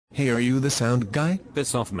Hey, are you the sound guy?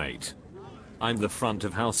 Piss off, mate. I'm the front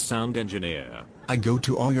of house sound engineer. I go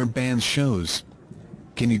to all your band's shows.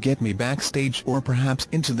 Can you get me backstage or perhaps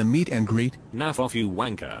into the meet and greet? Naff off, you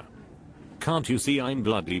wanker. Can't you see I'm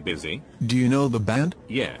bloody busy? Do you know the band?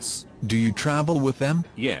 Yes. Do you travel with them?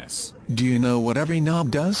 Yes. Do you know what every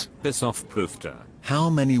knob does? Piss off, poofter. How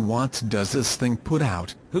many watts does this thing put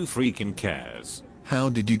out? Who freaking cares? How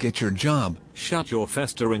did you get your job? Shut your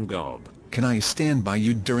festering gob. Can I stand by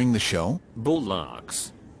you during the show?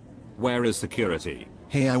 Bullocks. Where is security?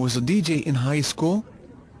 Hey, I was a DJ in high school.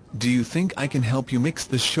 Do you think I can help you mix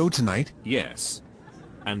the show tonight? Yes.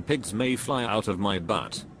 And pigs may fly out of my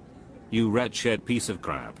butt. You wretched piece of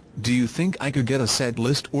crap. Do you think I could get a set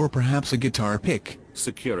list or perhaps a guitar pick?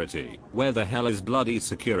 Security. Where the hell is bloody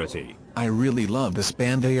security? I really love this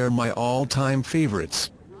band, they are my all-time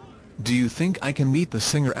favorites. Do you think I can meet the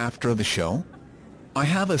singer after the show? I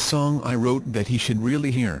have a song I wrote that he should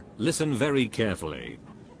really hear. Listen very carefully.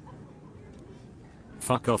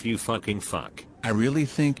 Fuck off, you fucking fuck. I really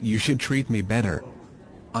think you should treat me better.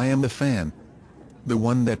 I am the fan. The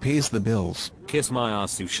one that pays the bills. Kiss my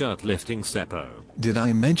ass, you shirt-lifting seppo. Did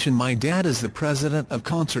I mention my dad is the president of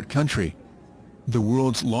Concert Country? The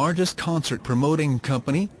world's largest concert promoting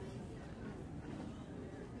company?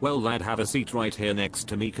 Well, lad, have a seat right here next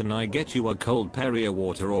to me. Can I get you a cold Perrier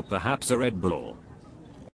water or perhaps a Red Bull?